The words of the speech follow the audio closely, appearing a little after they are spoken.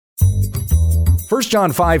1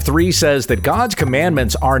 John 5:3 says that God's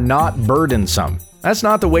commandments are not burdensome. That's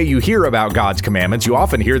not the way you hear about God's commandments. You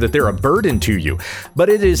often hear that they're a burden to you. But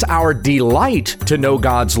it is our delight to know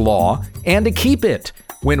God's law and to keep it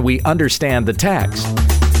when we understand the text.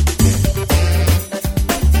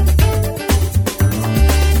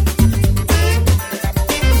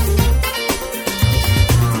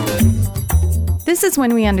 This is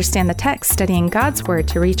when we understand the text, studying God's Word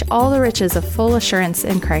to reach all the riches of full assurance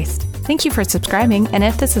in Christ. Thank you for subscribing, and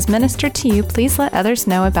if this has ministered to you, please let others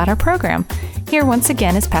know about our program. Here once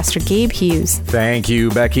again is Pastor Gabe Hughes. Thank you,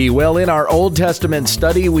 Becky. Well, in our Old Testament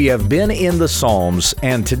study, we have been in the Psalms,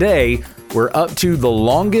 and today we're up to the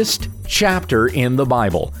longest chapter in the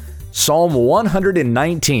Bible, Psalm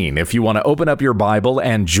 119, if you want to open up your Bible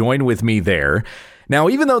and join with me there. Now,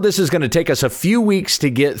 even though this is going to take us a few weeks to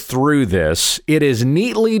get through this, it is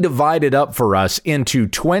neatly divided up for us into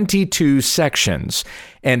 22 sections,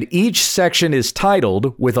 and each section is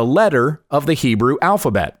titled with a letter of the Hebrew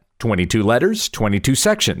alphabet. 22 letters, 22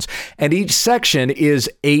 sections, and each section is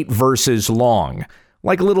 8 verses long,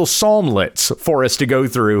 like little psalmlets for us to go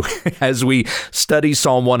through as we study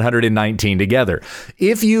Psalm 119 together.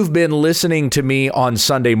 If you've been listening to me on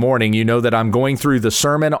Sunday morning, you know that I'm going through the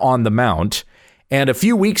Sermon on the Mount. And a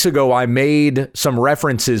few weeks ago, I made some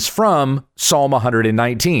references from Psalm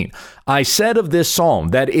 119. I said of this psalm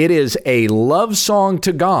that it is a love song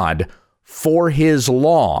to God for his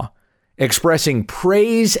law, expressing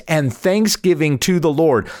praise and thanksgiving to the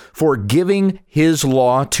Lord for giving his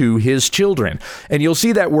law to his children. And you'll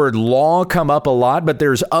see that word law come up a lot, but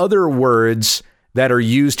there's other words that are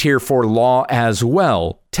used here for law as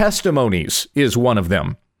well. Testimonies is one of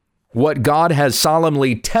them. What God has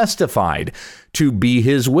solemnly testified to be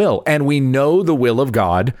his will. And we know the will of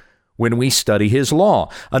God when we study his law.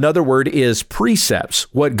 Another word is precepts,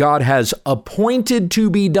 what God has appointed to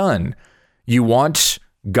be done. You want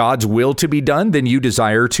God's will to be done, then you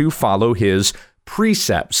desire to follow his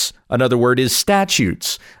precepts. Another word is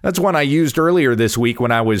statutes. That's one I used earlier this week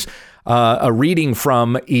when I was reading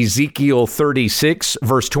from Ezekiel 36,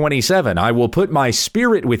 verse 27. I will put my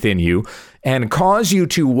spirit within you and cause you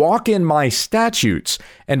to walk in my statutes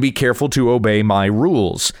and be careful to obey my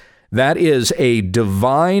rules. That is a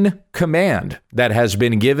divine command that has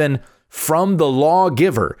been given from the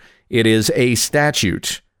lawgiver. It is a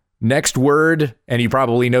statute. Next word, and you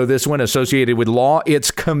probably know this one associated with law,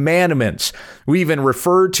 it's commandments. We even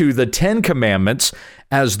refer to the 10 commandments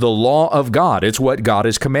as the law of God. It's what God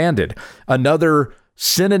has commanded. Another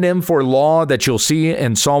synonym for law that you'll see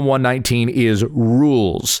in Psalm 119 is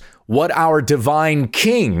rules. What our divine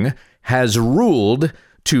King has ruled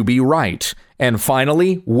to be right. And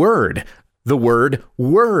finally, word. The word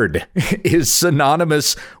word is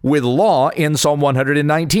synonymous with law in Psalm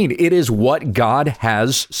 119. It is what God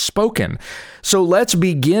has spoken. So let's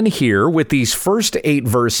begin here with these first 8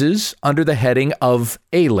 verses under the heading of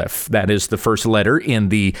Aleph. That is the first letter in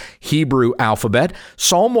the Hebrew alphabet.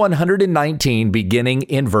 Psalm 119, beginning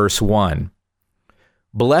in verse 1.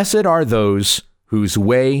 Blessed are those whose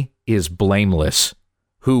way is blameless,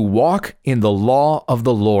 who walk in the law of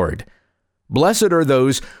the Lord. Blessed are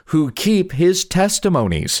those who keep his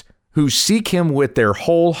testimonies, who seek him with their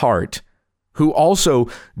whole heart, who also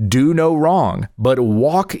do no wrong, but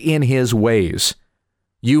walk in his ways.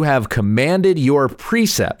 You have commanded your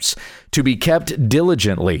precepts to be kept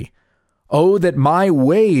diligently. Oh, that my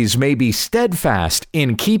ways may be steadfast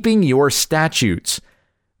in keeping your statutes.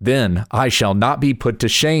 Then I shall not be put to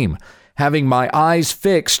shame. Having my eyes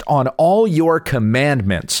fixed on all your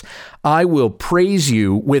commandments, I will praise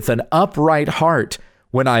you with an upright heart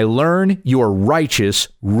when I learn your righteous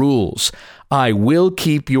rules. I will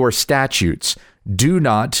keep your statutes. Do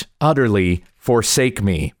not utterly forsake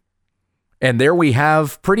me. And there we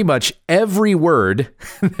have pretty much every word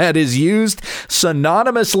that is used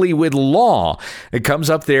synonymously with law. It comes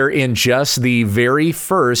up there in just the very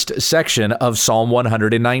first section of Psalm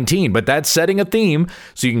 119. But that's setting a theme,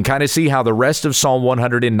 so you can kind of see how the rest of Psalm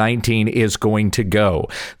 119 is going to go.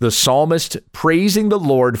 The psalmist praising the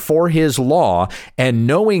Lord for his law and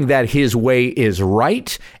knowing that his way is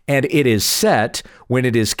right and it is set when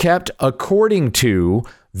it is kept according to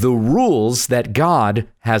the rules that God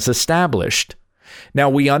has established. Now,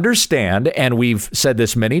 we understand, and we've said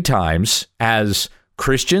this many times, as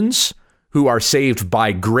Christians who are saved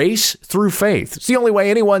by grace through faith. It's the only way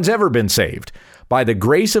anyone's ever been saved, by the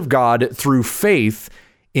grace of God through faith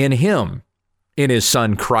in him, in his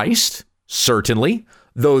son Christ, certainly,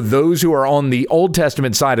 though those who are on the Old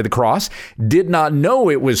Testament side of the cross did not know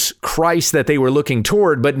it was Christ that they were looking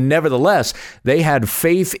toward, but nevertheless, they had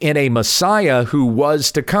faith in a Messiah who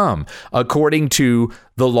was to come, according to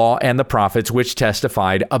the law and the prophets which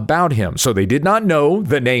testified about him. So they did not know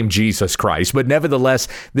the name Jesus Christ, but nevertheless,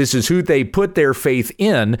 this is who they put their faith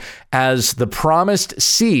in as the promised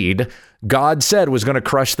seed God said was going to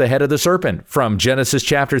crush the head of the serpent from Genesis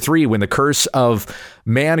chapter 3, when the curse of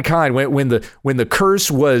mankind, when the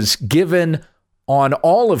curse was given on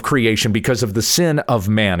all of creation because of the sin of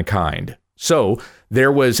mankind. So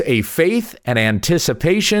there was a faith and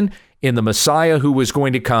anticipation in the Messiah who was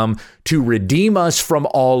going to come to redeem us from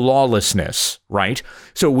all lawlessness, right?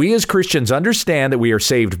 So we as Christians understand that we are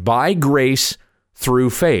saved by grace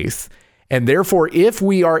through faith. And therefore, if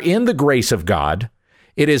we are in the grace of God,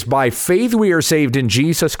 it is by faith we are saved in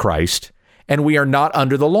Jesus Christ, and we are not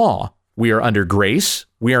under the law. We are under grace.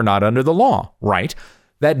 We are not under the law, right?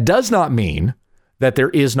 That does not mean that there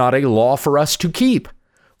is not a law for us to keep.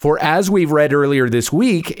 For as we've read earlier this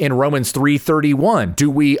week in Romans 3:31,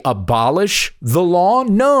 do we abolish the law?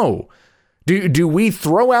 No. Do we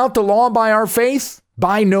throw out the law by our faith?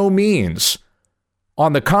 By no means.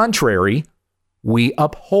 On the contrary, we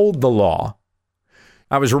uphold the law.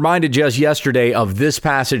 I was reminded just yesterday of this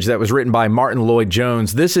passage that was written by Martin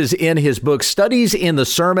Lloyd-Jones. This is in his book, Studies in the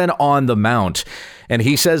Sermon on the Mount. And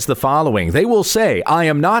he says the following: "They will say, I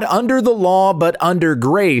am not under the law, but under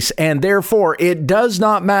grace, and therefore it does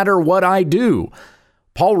not matter what I do."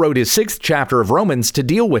 Paul wrote his 6th chapter of Romans to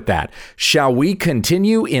deal with that. Shall we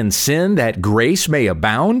continue in sin that grace may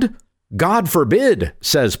abound? God forbid,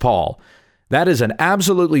 says Paul. That is an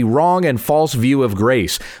absolutely wrong and false view of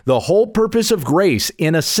grace. The whole purpose of grace,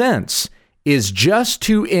 in a sense, is just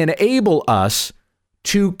to enable us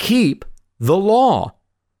to keep the law.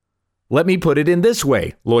 Let me put it in this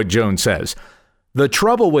way, Lloyd-Jones says. The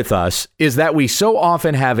trouble with us is that we so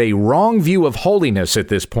often have a wrong view of holiness at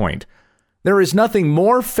this point. There is nothing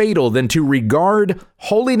more fatal than to regard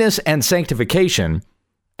holiness and sanctification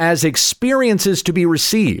as experiences to be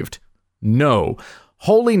received. No.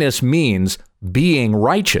 Holiness means being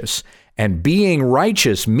righteous, and being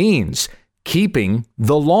righteous means keeping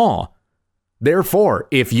the law. Therefore,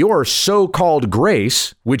 if your so-called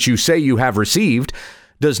grace, which you say you have received,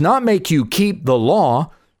 does not make you keep the law,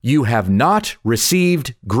 you have not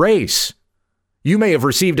received grace. You may have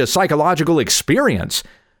received a psychological experience,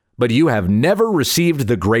 but you have never received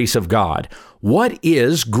the grace of God. What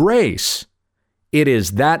is grace? It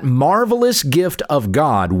is that marvelous gift of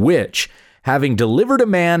God which, having delivered a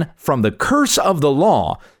man from the curse of the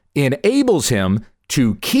law, enables him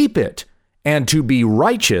to keep it and to be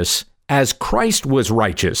righteous as Christ was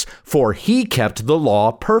righteous, for he kept the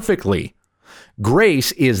law perfectly.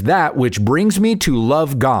 Grace is that which brings me to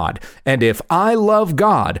love God, and if I love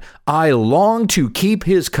God, I long to keep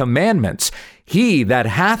his commandments. He that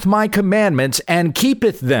hath my commandments and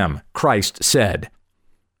keepeth them, Christ said.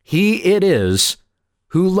 He it is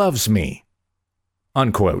who loves me.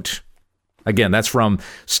 Unquote. Again, that's from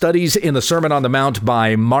Studies in the Sermon on the Mount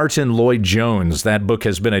by Martin Lloyd-Jones. That book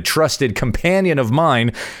has been a trusted companion of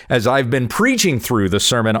mine as I've been preaching through the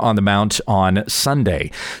Sermon on the Mount on Sunday.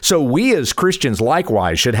 So we as Christians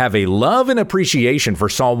likewise should have a love and appreciation for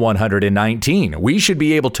Psalm 119. We should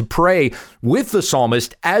be able to pray with the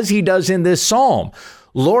psalmist as he does in this psalm.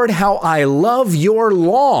 Lord, how I love your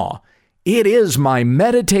law. It is my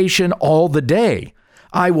meditation all the day.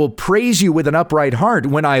 I will praise you with an upright heart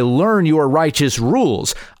when I learn your righteous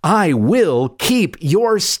rules. I will keep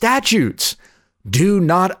your statutes. Do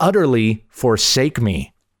not utterly forsake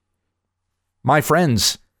me. My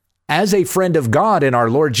friends, as a friend of God in our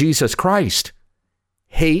Lord Jesus Christ,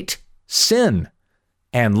 hate sin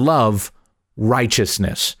and love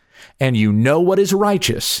righteousness. And you know what is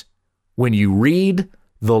righteous when you read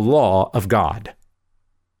the law of God.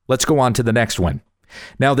 Let's go on to the next one.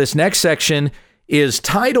 Now, this next section is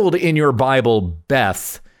titled in your Bible,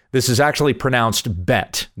 Beth. This is actually pronounced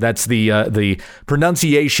Bet. That's the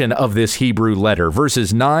pronunciation of this Hebrew letter,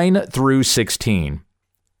 verses 9 through 16.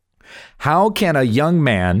 How can a young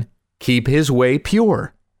man keep his way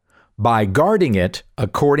pure? By guarding it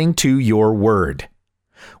according to your word.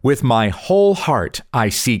 With my whole heart I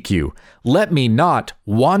seek you. Let me not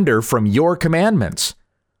wander from your commandments.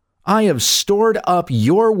 I have stored up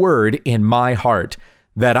your word in my heart,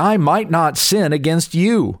 that I might not sin against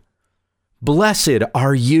you. Blessed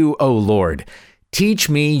are you, O Lord. Teach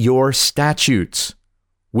me your statutes.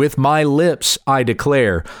 With my lips I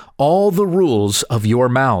declare all the rules of your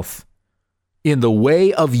mouth. In the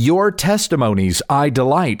way of your testimonies I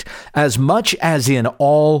delight, as much as in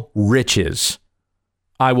all riches.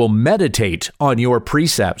 I will meditate on your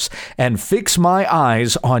precepts and fix my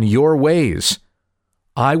eyes on your ways.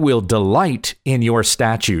 I will delight in your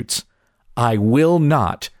statutes. I will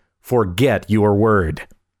not forget your word.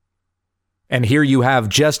 And here you have,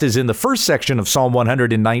 just as in the first section of Psalm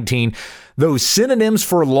 119, those synonyms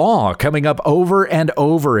for law coming up over and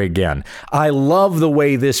over again. I love the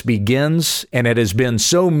way this begins, and it has been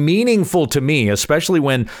so meaningful to me, especially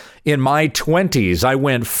when in my 20s I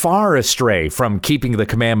went far astray from keeping the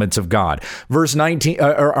commandments of God. Verse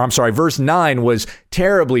 9 was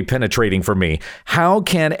terribly penetrating for me. How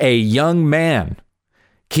can a young man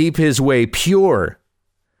keep his way pure?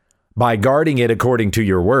 By guarding it according to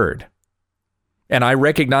your word. And I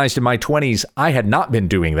recognized in my 20s, I had not been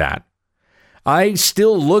doing that. I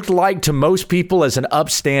still looked like to most people as an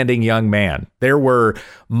upstanding young man. There were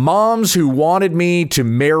moms who wanted me to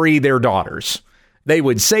marry their daughters. They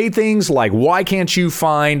would say things like, why can't you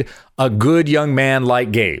find a good young man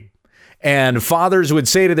like Gabe? And fathers would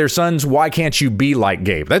say to their sons, why can't you be like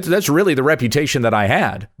Gabe? That's really the reputation that I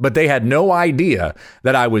had. But they had no idea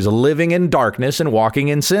that I was living in darkness and walking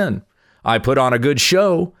in sin. I put on a good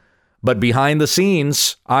show. But behind the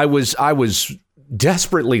scenes, I was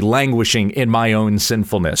desperately languishing in my own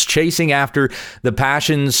sinfulness, chasing after the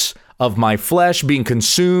passions of my flesh, being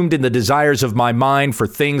consumed in the desires of my mind for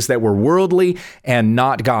things that were worldly and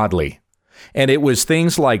not godly. And it was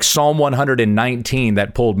things like Psalm 119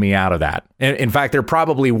 that pulled me out of that. In fact, there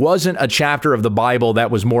probably wasn't a chapter of the Bible that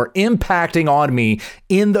was more impacting on me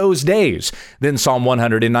in those days than Psalm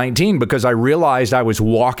 119, because I realized I was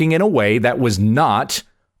walking in a way that was not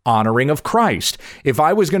honoring of Christ. If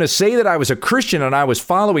I was going to say that I was a Christian and I was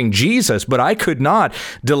following Jesus, but I could not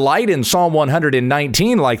delight in Psalm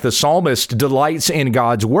 119 like the psalmist delights in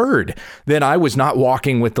God's word, then I was not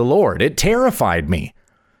walking with the Lord. It terrified me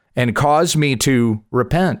and caused me to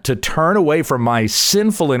repent, to turn away from my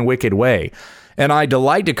sinful and wicked way. And I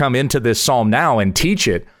delight to come into this psalm now and teach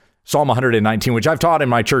it, Psalm 119, which I've taught in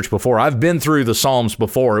my church before. I've been through the Psalms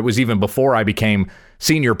before. It was even before I became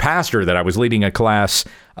senior pastor that I was leading a class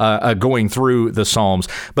going through the Psalms.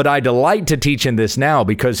 But I delight to teach in this now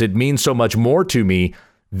because it means so much more to me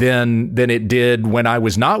than it did when I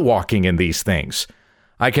was not walking in these things.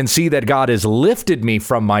 I can see that God has lifted me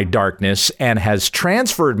from my darkness and has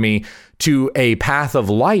transferred me to a path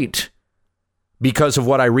of light because of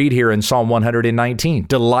what I read here in Psalm 119,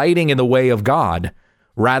 delighting in the way of God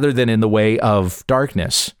rather than in the way of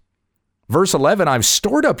darkness. Verse 11, I've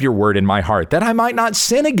stored up your word in my heart that I might not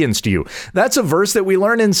sin against you. That's a verse that we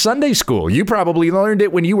learn in Sunday school. You probably learned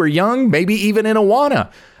it when you were young, maybe even in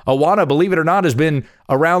Awana. Awana, believe it or not, has been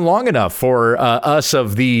around long enough for us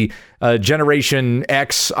of the Generation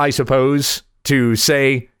X, I suppose, to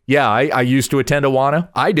say, yeah, I used to attend Awana.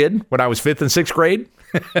 I did when I was 5th and 6th grade.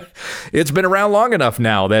 It's been around long enough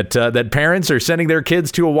now that parents are sending their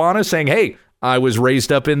kids to Awana saying, hey, I was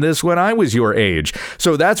raised up in this when I was your age.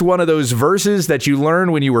 So that's one of those verses that you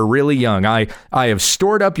learn when you were really young. I have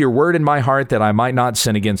stored up your word in my heart that I might not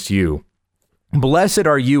sin against you. Blessed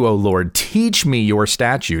are you, O Lord. Teach me your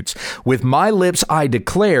statutes. With my lips I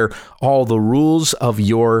declare all the rules of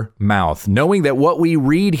your mouth, knowing that what we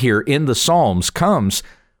read here in the Psalms comes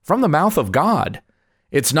from the mouth of God.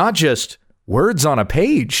 It's not just words on a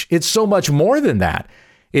page. It's so much more than that.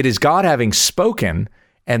 It is God having spoken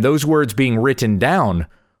and those words being written down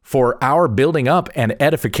for our building up and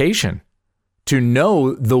edification, to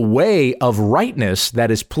know the way of rightness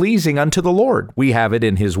that is pleasing unto the Lord. We have it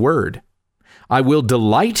in his word. I will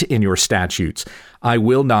delight in your statutes. I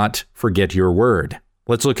will not forget your word.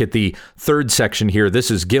 Let's look at the third section here.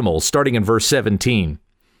 This is Gimel, starting in verse 17.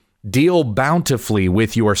 Deal bountifully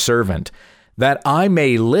with your servant, that I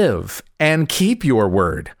may live and keep your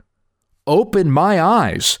word. Open my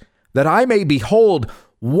eyes, that I may behold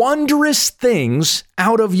wondrous things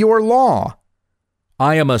out of your law.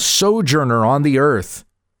 I am a sojourner on the earth.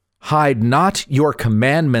 Hide not your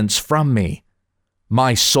commandments from me.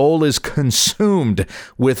 My soul is consumed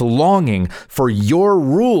with longing for your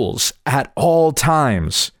rules at all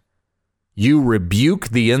times. You rebuke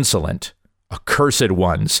the insolent, accursed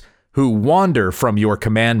ones, who wander from your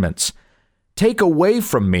commandments. Take away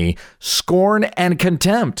from me scorn and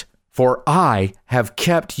contempt, for I have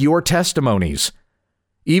kept your testimonies.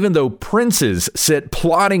 Even though princes sit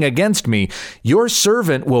plotting against me, your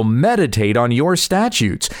servant will meditate on your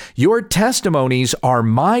statutes. Your testimonies are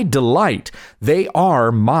my delight. They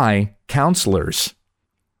are my counselors.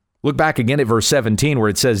 Look back again at verse 17 where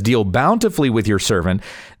it says, deal bountifully with your servant,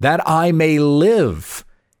 that I may live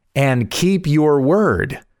and keep your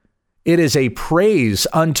word. It is a praise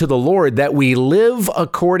unto the Lord that we live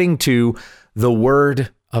according to the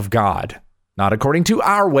word of God. not according to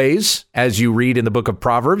our ways. As you read in the book of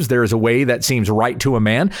Proverbs, there is a way that seems right to a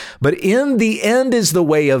man, but in the end is the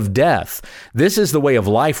way of death. This is the way of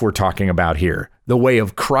life we're talking about here. The way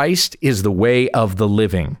of Christ is the way of the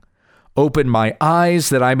living. Open my eyes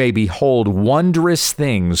that I may behold wondrous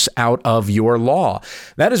things out of your law.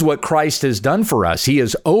 That is what Christ has done for us. He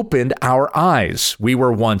has opened our eyes. We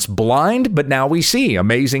were once blind, but now we see.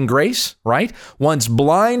 Amazing grace, right? Once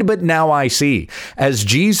blind, but now I see. As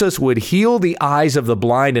Jesus would heal the eyes of the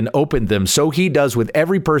blind and open them, so he does with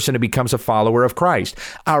every person who becomes a follower of Christ.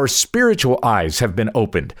 Our spiritual eyes have been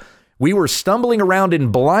opened. We were stumbling around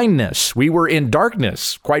in blindness. We were in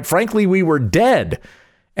darkness. Quite frankly, we were dead.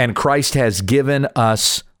 And Christ has given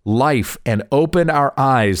us life and opened our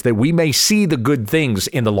eyes that we may see the good things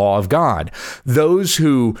in the law of God. Those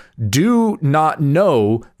who do not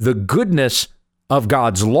know the goodness of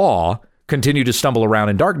God's law continue to stumble around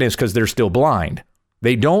in darkness because they're still blind.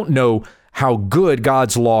 They don't know how good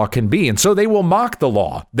God's law can be. And so they will mock the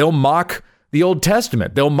law. They'll mock the Old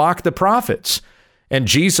Testament. They'll mock the prophets. And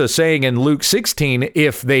Jesus saying in Luke 16,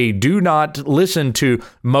 if they do not listen to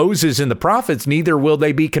Moses and the prophets, neither will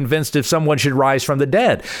they be convinced if someone should rise from the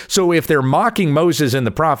dead. So if they're mocking Moses and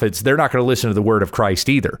the prophets, they're not going to listen to the word of Christ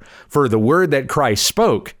either. For the word that Christ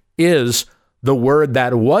spoke is the word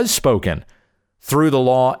that was spoken through the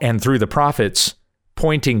law and through the prophets,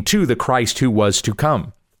 pointing to the Christ who was to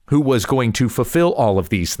come, who was going to fulfill all of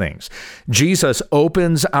these things. Jesus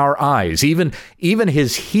opens our eyes. Even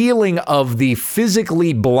his healing of the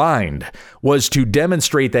physically blind was to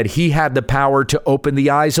demonstrate that he had the power to open the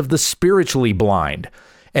eyes of the spiritually blind.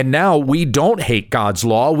 And now we don't hate God's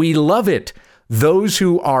law. We love it. Those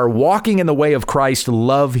who are walking in the way of Christ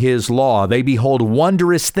love his law. They behold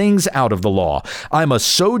wondrous things out of the law. I'm a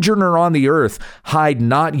sojourner on the earth. Hide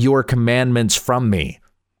not your commandments from me.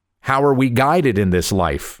 How are we guided in this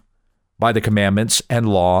life? By the commandments and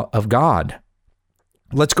law of God.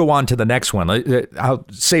 Let's go on to the next one. I'll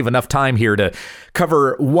save enough time here to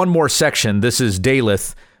cover one more section. This is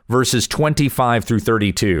Daleth, verses 25 through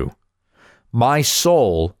 32. My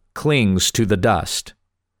soul clings to the dust.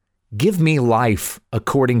 Give me life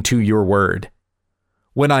according to your word.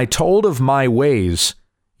 When I told of my ways,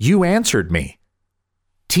 you answered me.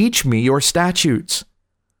 Teach me your statutes.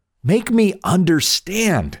 Make me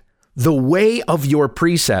understand the way of your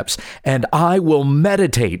precepts, and I will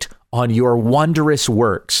meditate on your wondrous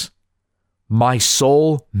works. My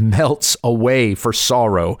soul melts away for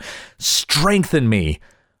sorrow. Strengthen me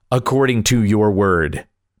according to your word.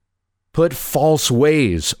 Put false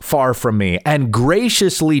ways far from me, and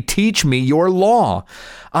graciously teach me your law.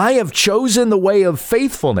 I have chosen the way of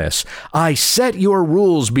faithfulness. I set your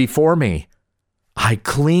rules before me. I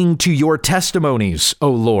cling to your testimonies, O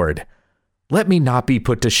Lord. Let me not be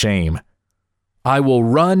put to shame. I will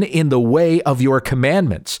run in the way of your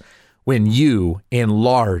commandments when you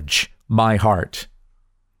enlarge my heart.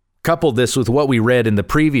 Couple this with what we read in the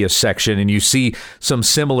previous section, and you see some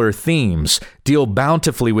similar themes. Deal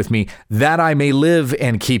bountifully with me, that I may live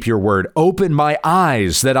and keep your word. Open my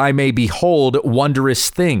eyes, that I may behold wondrous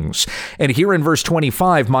things. And here in verse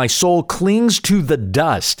 25, my soul clings to the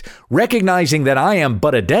dust, recognizing that I am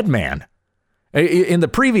but a dead man. In the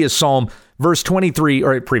previous psalm, verse 23,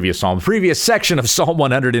 or previous section of Psalm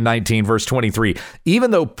 119, verse 23,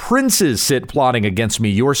 even though princes sit plotting against me,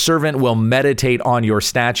 your servant will meditate on your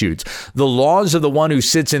statutes. The laws of the one who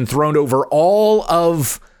sits enthroned over all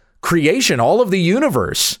of creation, all of the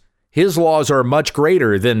universe. His laws are much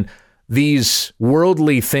greater than these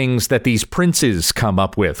worldly things that these princes come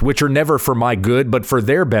up with, which are never for my good, but for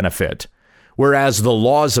their benefit. Whereas the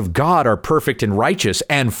laws of God are perfect and righteous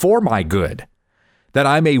and for my good, that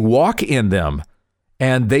I may walk in them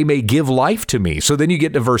and they may give life to me. So then you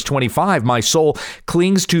get to verse 25, my soul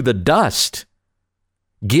clings to the dust.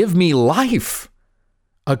 Give me life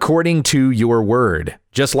according to your word.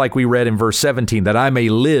 Just like we read in verse 17, that I may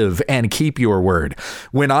live and keep your word.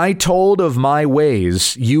 When I told of my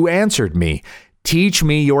ways, you answered me. Teach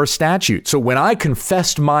me your statutes. So when I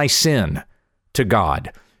confessed my sin to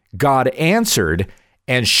God, God answered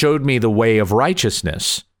and showed me the way of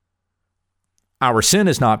righteousness. Our sin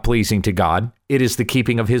is not pleasing to God. It is the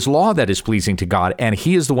keeping of his law that is pleasing to God, and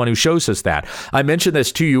he is the one who shows us that. I mentioned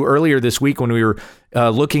this to you earlier this week when we were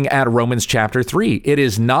looking at Romans chapter 3. It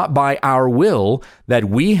is not by our will that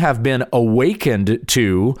we have been awakened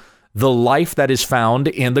to the life that is found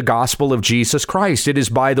in the gospel of Jesus Christ. It is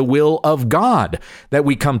by the will of God that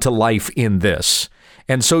we come to life in this.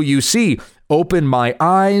 And so you see, open my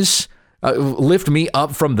eyes, lift me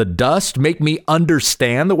up from the dust, make me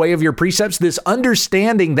understand the way of your precepts. This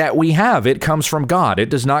understanding that we have, it comes from God.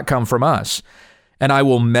 It does not come from us. and I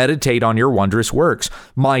will meditate on your wondrous works.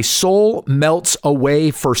 My soul melts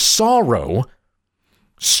away for sorrow.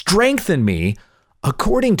 Strengthen me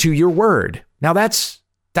according to your word. Now that's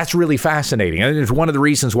really fascinating. And it's one of the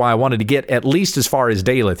reasons why I wanted to get at least as far as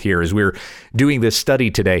Daleth here as we're doing this study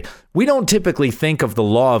today. We don't typically think of the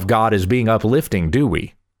law of God as being uplifting, do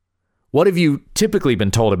we? What have you typically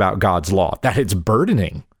been told about God's law? That it's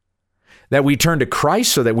burdening. That we turn to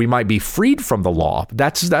Christ so that we might be freed from the law.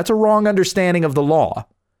 That's a wrong understanding of the law.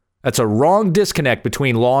 That's a wrong disconnect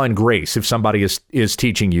between law and grace if somebody is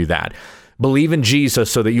teaching you that. Believe in Jesus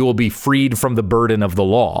so that you will be freed from the burden of the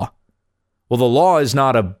law. Well, the law is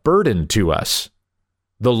not a burden to us.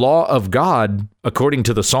 The law of God, according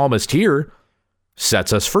to the psalmist here,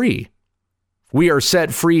 sets us free. We are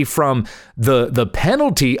set free from the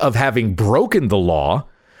penalty of having broken the law.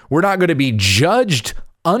 We're not going to be judged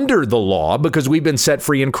under the law because we've been set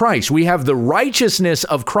free in Christ. We have the righteousness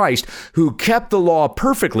of Christ who kept the law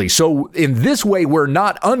perfectly. So in this way, we're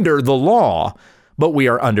not under the law, but we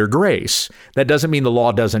are under grace. That doesn't mean the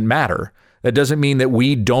law doesn't matter. That doesn't mean that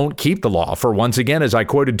we don't keep the law. For once again, as I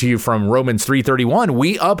quoted to you from Romans 3:31,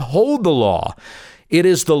 we uphold the law. It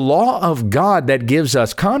is the law of God that gives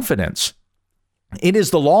us confidence. It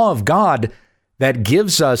is the law of God that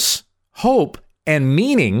gives us hope and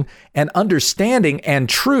meaning and understanding and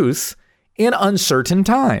truth in uncertain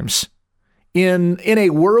times. In a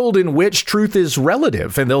world in which truth is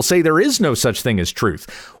relative, and they'll say there is no such thing as truth.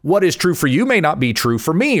 What is true for you may not be true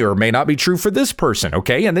for me or may not be true for this person,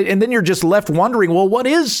 okay? And then you're just left wondering, well, what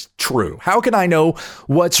is true? How can I know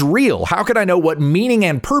what's real? How can I know what meaning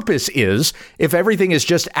and purpose is if everything is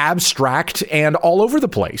just abstract and all over the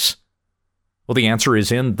place? Well, the answer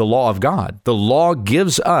is in the law of God. The law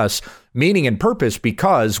gives us meaning and purpose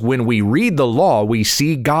because when we read the law, we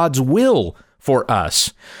see God's will for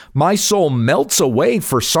us. My soul melts away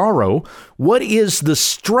for sorrow. What is the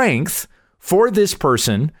strength for this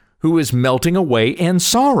person who is melting away in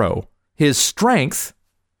sorrow? His strength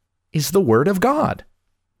is the word of God,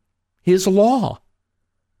 his law,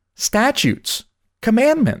 statutes,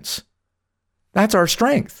 commandments. That's our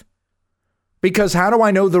strength. Because how do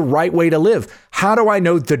I know the right way to live? How do I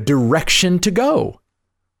know the direction to go?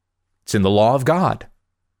 It's in the law of God.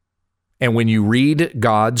 And when you read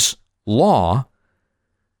God's law,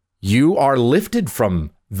 you are lifted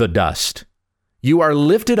from the dust. You are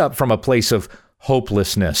lifted up from a place of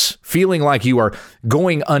hopelessness, feeling like you are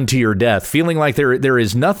going unto your death, feeling like there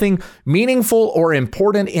is nothing meaningful or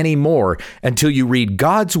important anymore until you read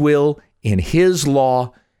God's will in his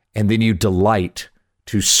law, and then you delight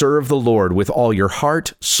to serve the Lord with all your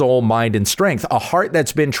heart, soul, mind, and strength, a heart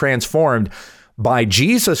that's been transformed by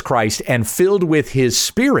Jesus Christ and filled with his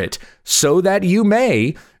Spirit so that you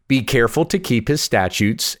may be careful to keep his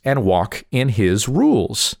statutes and walk in his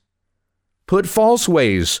rules. Put false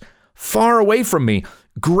ways far away from me.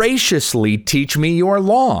 Graciously teach me your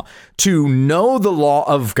law. To know the law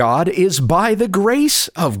of God is by the grace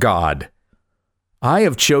of God. I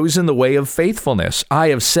have chosen the way of faithfulness. I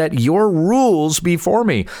have set your rules before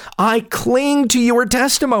me. I cling to your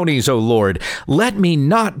testimonies, O Lord. Let me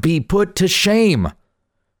not be put to shame.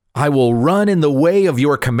 I will run in the way of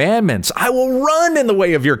your commandments. I will run in the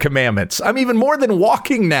way of your commandments. I'm even more than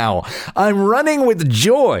walking now. I'm running with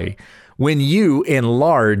joy when you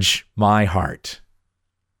enlarge my heart.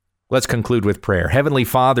 Let's conclude with prayer. Heavenly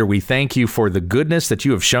Father, we thank you for the goodness that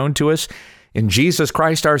you have shown to us in Jesus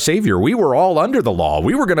Christ, our Savior. We were all under the law.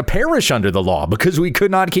 We were going to perish under the law because we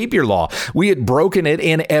could not keep your law. We had broken it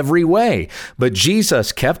in every way. But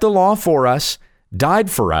Jesus kept the law for us,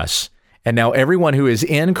 died for us, and now everyone who is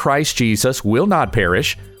in Christ Jesus will not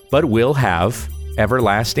perish, but will have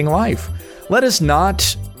everlasting life. Let us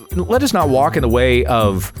not walk in the way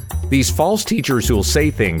of these false teachers who will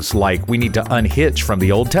say things like we need to unhitch from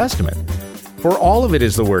the Old Testament. For all of it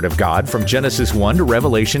is the Word of God from Genesis 1 to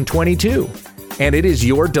Revelation 22. And it is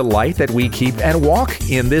your delight that we keep and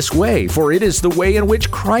walk in this way, for it is the way in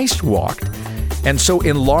which Christ walked. And so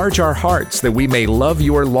enlarge our hearts that we may love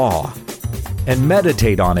your law and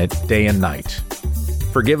meditate on it day and night.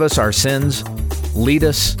 Forgive us our sins. Lead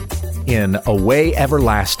us in a way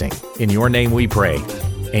everlasting. In your name we pray.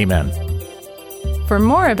 Amen. For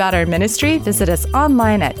more about our ministry, visit us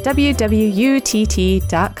online at www.utt.com.